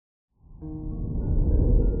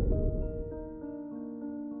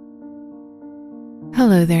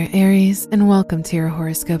Hello there, Aries, and welcome to your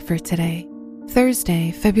horoscope for today, Thursday,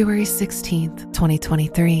 February 16th,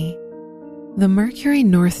 2023. The Mercury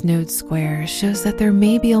North Node square shows that there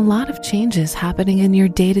may be a lot of changes happening in your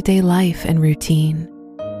day-to-day life and routine.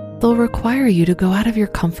 They'll require you to go out of your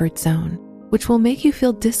comfort zone, which will make you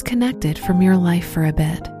feel disconnected from your life for a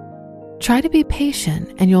bit. Try to be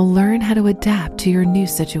patient and you'll learn how to adapt to your new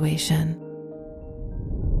situation.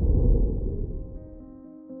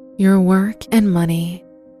 Your work and money.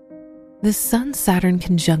 The Sun-Saturn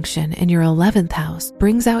conjunction in your 11th house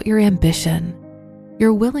brings out your ambition.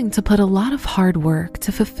 You're willing to put a lot of hard work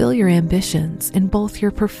to fulfill your ambitions in both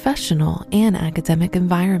your professional and academic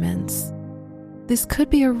environments. This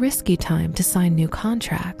could be a risky time to sign new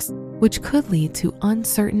contracts, which could lead to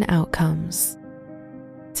uncertain outcomes.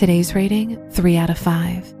 Today's rating, 3 out of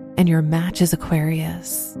 5, and your match is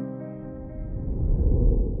Aquarius.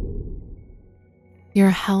 Your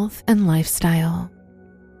health and lifestyle.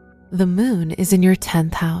 The moon is in your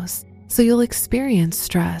 10th house, so you'll experience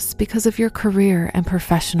stress because of your career and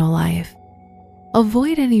professional life.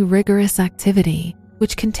 Avoid any rigorous activity,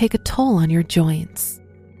 which can take a toll on your joints.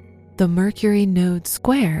 The Mercury node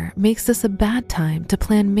square makes this a bad time to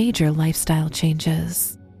plan major lifestyle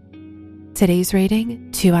changes. Today's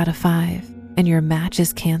rating, 2 out of 5, and your match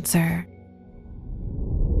is Cancer.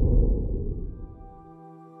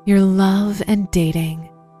 Your love and dating.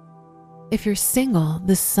 If you're single,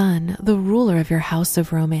 the Sun, the ruler of your house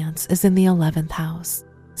of romance, is in the 11th house,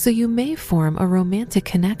 so you may form a romantic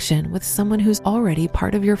connection with someone who's already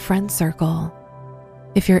part of your friend circle.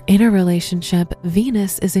 If you're in a relationship,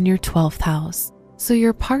 Venus is in your 12th house, so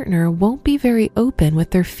your partner won't be very open with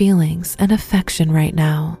their feelings and affection right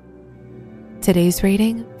now. Today's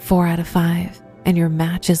rating, 4 out of 5, and your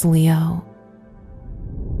match is Leo.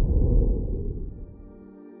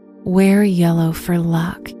 Wear yellow for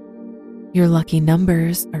luck. Your lucky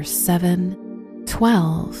numbers are 7,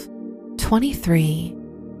 12, 23,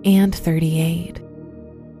 and 38.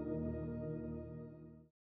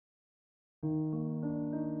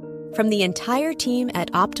 From the entire team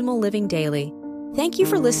at Optimal Living Daily, thank you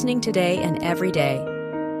for listening today and every day.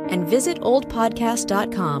 And visit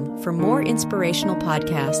oldpodcast.com for more inspirational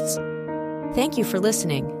podcasts. Thank you for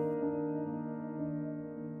listening.